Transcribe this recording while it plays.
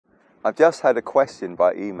I've just had a question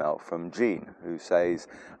by email from Jean, who says,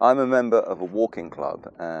 I'm a member of a walking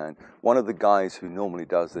club, and one of the guys who normally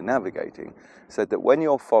does the navigating said that when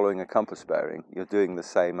you're following a compass bearing, you're doing the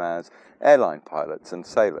same as airline pilots and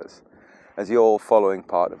sailors, as you're following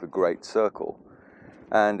part of a great circle.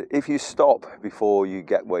 And if you stop before you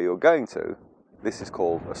get where you're going to, this is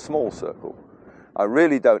called a small circle. I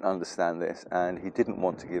really don't understand this, and he didn't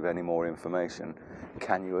want to give any more information.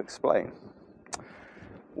 Can you explain?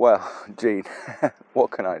 Well, Gene,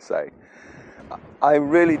 what can I say? I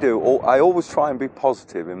really do. I always try and be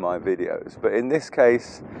positive in my videos, but in this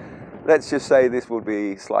case, let's just say this will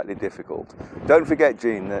be slightly difficult. Don't forget,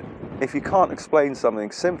 Gene, that if you can't explain something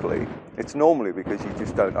simply, it's normally because you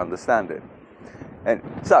just don't understand it. And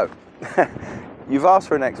so, you've asked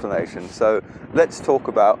for an explanation, so let's talk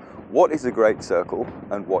about what is a great circle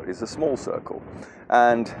and what is a small circle.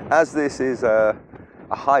 And as this is a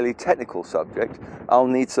highly technical subject, I'll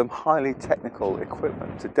need some highly technical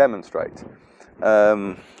equipment to demonstrate.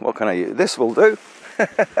 What can I use? This will do.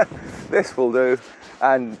 This will do.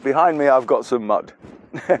 And behind me I've got some mud.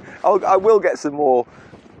 I will get some more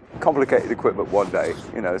complicated equipment one day,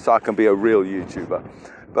 you know, so I can be a real YouTuber.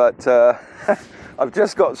 But I've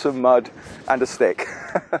just got some mud and a stick.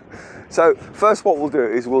 So first what we'll do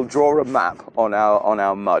is we'll draw a map on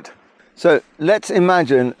our mud. So let's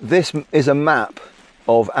imagine this is a map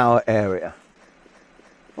of our area.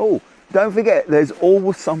 Oh, don't forget, there's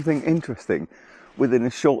always something interesting within a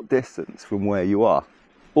short distance from where you are.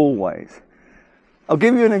 Always. I'll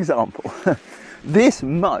give you an example. This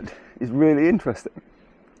mud is really interesting.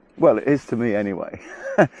 Well, it is to me anyway.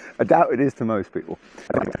 I doubt it is to most people.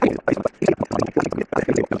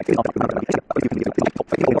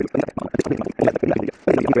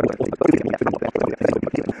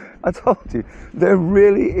 I told you, there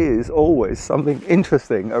really is always something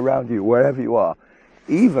interesting around you wherever you are,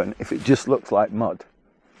 even if it just looks like mud.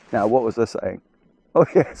 Now, what was I saying? Oh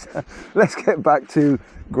yes, let's get back to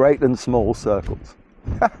great and small circles.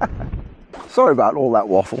 Sorry about all that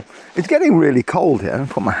waffle. It's getting really cold here. I'll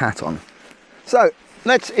put my hat on. So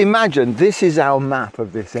let's imagine this is our map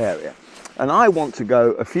of this area, and I want to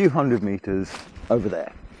go a few hundred meters over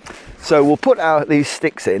there. So we'll put these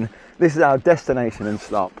sticks in. This is our destination and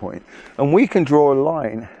start point, and we can draw a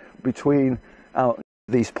line between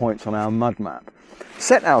these points on our mud map,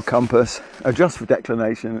 set our compass, adjust for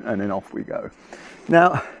declination, and then off we go.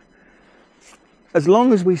 Now, as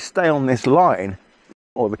long as we stay on this line,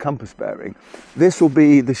 or the compass bearing, this will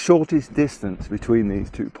be the shortest distance between these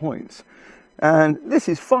 2 points. And this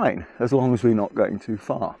is fine, as long as we're not going too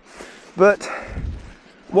far. But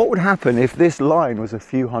what would happen if this line was a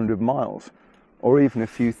few hundred miles, or even a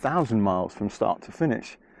few thousand miles from start to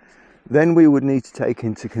finish? Then we would need to take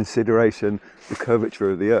into consideration the curvature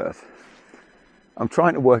of the Earth. I'm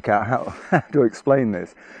trying to work out how to explain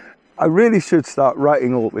this. I really should start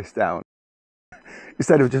writing all this down,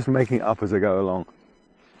 instead of just making it up as I go along.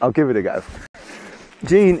 I'll give it a go.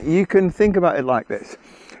 Gene, you can think about it like this.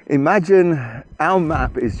 Imagine our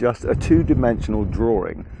map is just a two-dimensional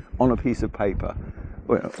drawing on a piece of paper,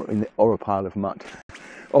 or a pile of mud,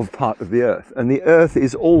 of part of the Earth. And the Earth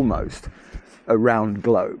is almost a round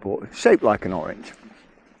globe, or shaped like an orange.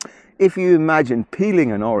 If you imagine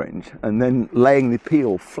peeling an orange and then laying the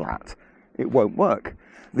peel flat, it won't work.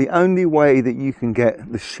 The only way that you can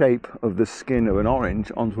get the shape of the skin of an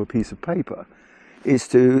orange onto a piece of paper is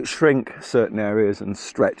to shrink certain areas and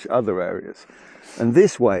stretch other areas. And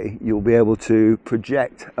this way you'll be able to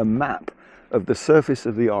project a map of the surface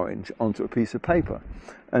of the orange onto a piece of paper.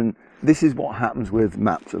 And this is what happens with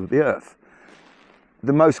maps of the Earth.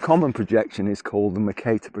 The most common projection is called the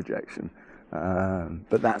Mercator projection,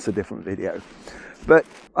 but that's a different video. But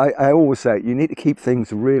I always say you need to keep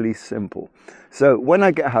things really simple. So when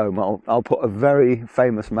I get home, I'll put a very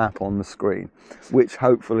famous map on the screen, which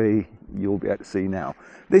hopefully you'll be able to see now.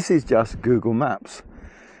 This is just Google Maps.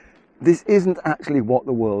 This isn't actually what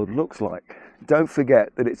the world looks like. Don't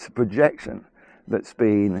forget that it's a projection it's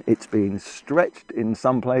been stretched in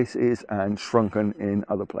some places and shrunken in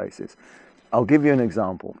other places. I'll give you an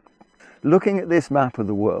example. Looking at this map of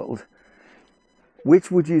the world,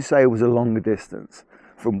 which would you say was a longer distance?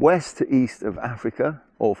 From west to east of Africa,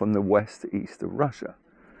 or from the west to east of Russia?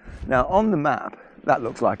 Now on the map, that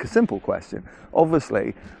looks like a simple question.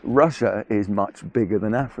 Obviously, Russia is much bigger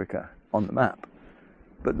than Africa on the map.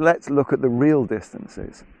 But let's look at the real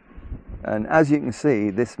distances. And as you can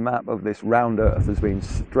see, this map of this round Earth has been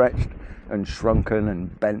stretched and shrunken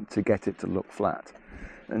and bent to get it to look flat.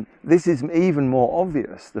 And this is even more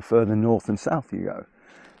obvious the further north and south you go.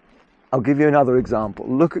 I'll give you another example.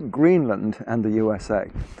 Look at Greenland and the USA.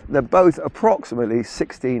 They're both approximately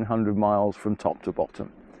 1,600 miles from top to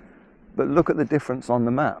bottom. But look at the difference on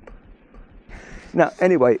the map. Now,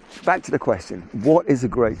 anyway, back to the question, what is a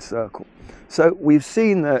great circle? So we've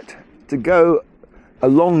seen that to go a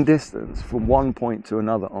long distance from one point to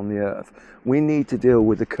another on the Earth, we need to deal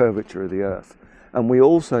with the curvature of the Earth. And we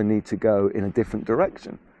also need to go in a different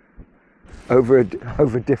direction over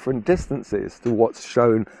different distances to what's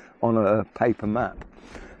shown on a paper map.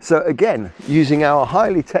 So again, using our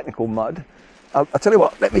highly technical mud, I'll tell you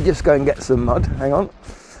what, let me just go and get some mud, hang on.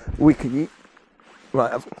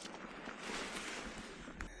 Right,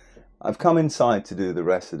 I've come inside to do the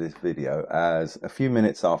rest of this video as a few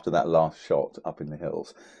minutes after that last shot up in the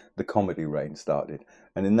hills, the comedy rain started.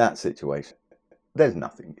 And in that situation, there's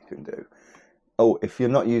nothing you can do. Oh, if you're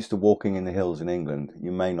not used to walking in the hills in England,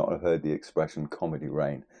 you may not have heard the expression comedy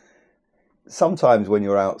rain. Sometimes when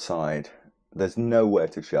you're outside, there's nowhere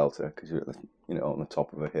to shelter because you're on the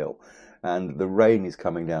top of a hill, and the rain is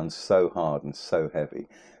coming down so hard and so heavy.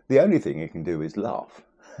 The only thing you can do is laugh.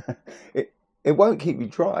 It won't keep you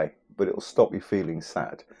dry, but it'll stop you feeling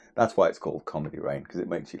sad. That's why it's called comedy rain, because it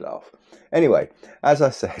makes you laugh. Anyway, as I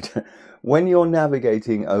said, when you're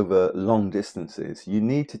navigating over long distances, you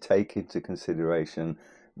need to take into consideration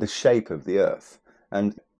the shape of the Earth,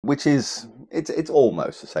 and which is, it's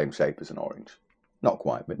almost the same shape as an orange. Not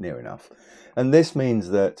quite, but near enough. And this means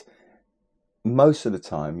that most of the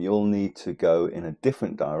time you'll need to go in a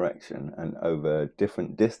different direction and over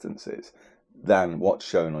different distances than what's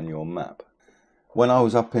shown on your map. When I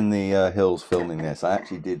was up in the hills filming this, I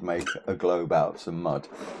actually did make a globe out of some mud,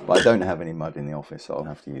 but I don't have any mud in the office, so I'll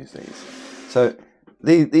have to use these. So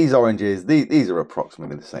these oranges, these are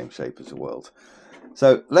approximately the same shape as the world.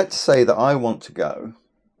 So let's say that I want to go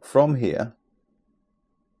from here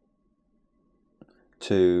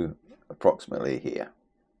to approximately here.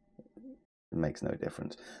 It makes no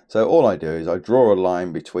difference. So all I do is I draw a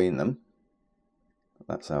line between them.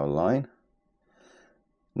 That's our line.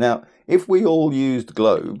 Now, if we all used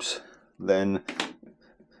globes, then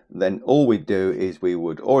all we'd do is we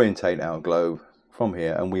would orientate our globe from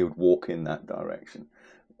here and we would walk in that direction.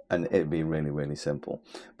 And it'd be really, really simple.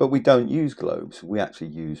 But we don't use globes, we actually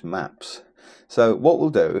use maps. So what we'll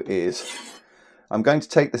do is, I'm going to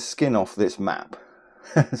take the skin off this map,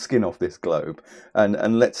 skin off this globe,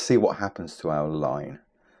 and let's see what happens to our line.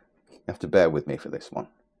 You have to bear with me for this one.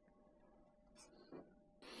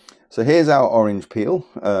 So here's our orange peel.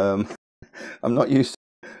 I'm not used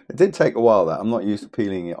to, it did take a while that, I'm not used to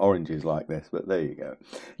peeling oranges like this, but there you go.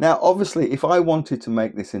 Now obviously if I wanted to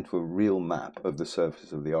make this into a real map of the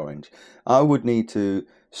surface of the orange, I would need to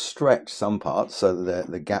stretch some parts so that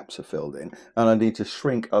the gaps are filled in, and I need to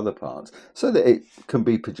shrink other parts so that it can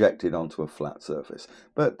be projected onto a flat surface.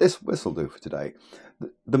 But this will do for today.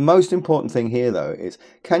 The most important thing here though is,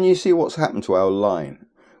 can you see what's happened to our line?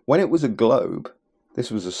 When it was a globe, this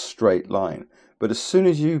was a straight line, but as soon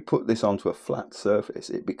as you put this onto a flat surface,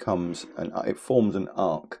 it forms an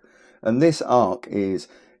arc, and this arc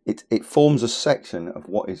it forms a section of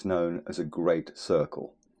what is known as a great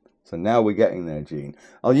circle. So now we're getting there, Gene.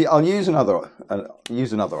 I'll use another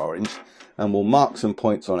orange, and we'll mark some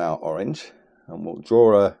points on our orange, and we'll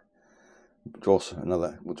draw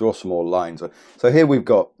some more lines. So here we've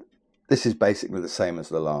got, this is basically the same as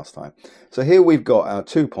the last time. So here we've got our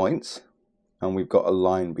 2 points, and we've got a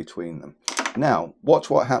line between them. Now,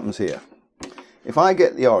 watch what happens here. If I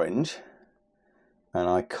get the orange and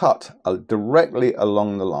I cut directly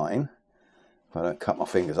along the line, if I don't cut my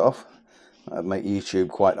fingers off, that'd make YouTube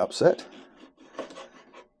quite upset.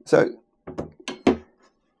 So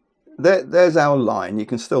there's our line. You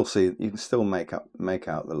can still see, you can still make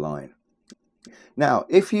out the line. Now,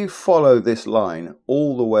 if you follow this line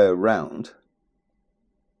all the way around,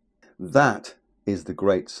 that is the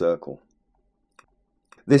great circle.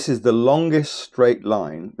 This is the longest straight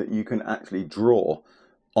line that you can actually draw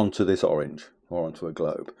onto this orange or onto a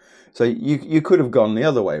globe. So you could have gone the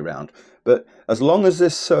other way around, but as long as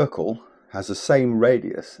this circle has the same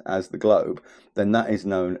radius as the globe, then that is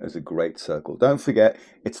known as a great circle. Don't forget,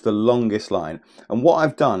 it's the longest line. And what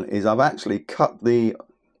I've done is I've actually cut the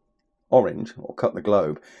orange, or cut the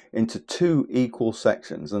globe, into 2 equal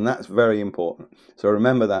sections, and that's very important. So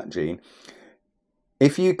remember that, Gene.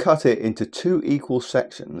 If you cut it into 2 equal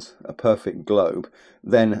sections, a perfect globe,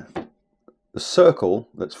 then the circle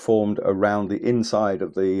that's formed around the inside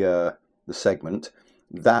of the segment,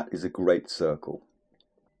 that is a great circle.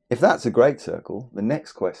 If that's a great circle, the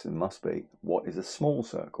next question must be, what is a small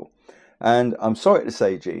circle? And I'm sorry to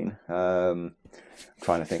say, Gene, I'm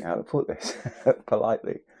trying to think how to put this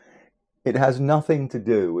politely. It has nothing to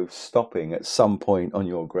do with stopping at some point on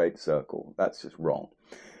your great circle. That's just wrong.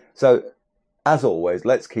 So, as always,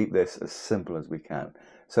 let's keep this as simple as we can.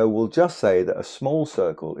 So we'll just say that a small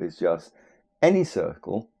circle is just any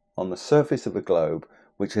circle on the surface of a globe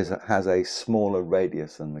which has a smaller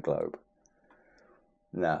radius than the globe.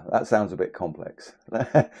 Now, that sounds a bit complex.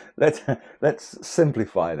 Let's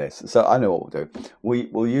simplify this. So I know what we'll do.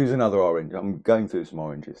 We'll use another orange. I'm going through some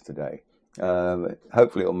oranges today.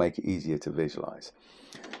 Hopefully it'll make it easier to visualize.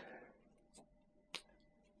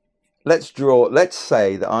 Let's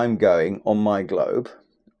say that I'm going on my globe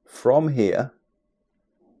from here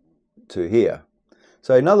to here.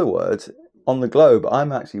 So in other words, on the globe,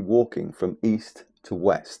 I'm actually walking from east to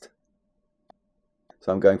west.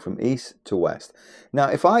 So I'm going from east to west. Now,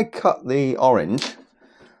 if I cut the orange,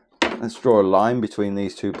 let's draw a line between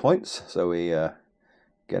these 2 points so we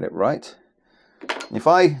get it right. If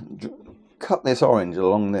I cut this orange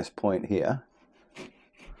along this point here,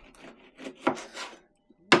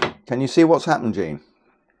 can you see what's happened, Gene?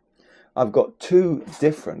 I've got 2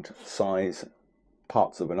 different size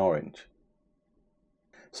parts of an orange.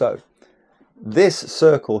 So this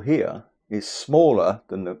circle here is smaller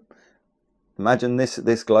than the, imagine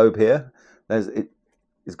this globe here.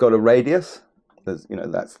 It's got a radius. That's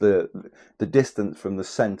the distance from the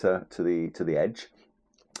center to the edge.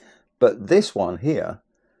 But this one here,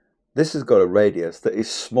 this has got a radius that is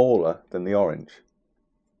smaller than the orange.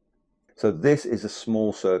 So this is a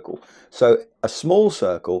small circle. So a small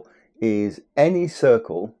circle is any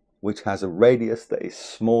circle which has a radius that is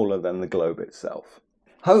smaller than the globe itself.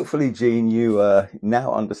 Hopefully, Gene, you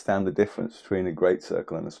now understand the difference between a great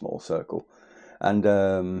circle and a small circle. And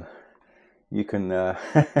you can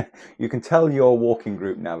you can tell your walking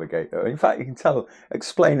group navigator. In fact, you can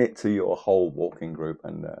explain it to your whole walking group,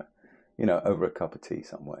 and over a cup of tea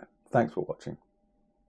somewhere. Thanks for watching.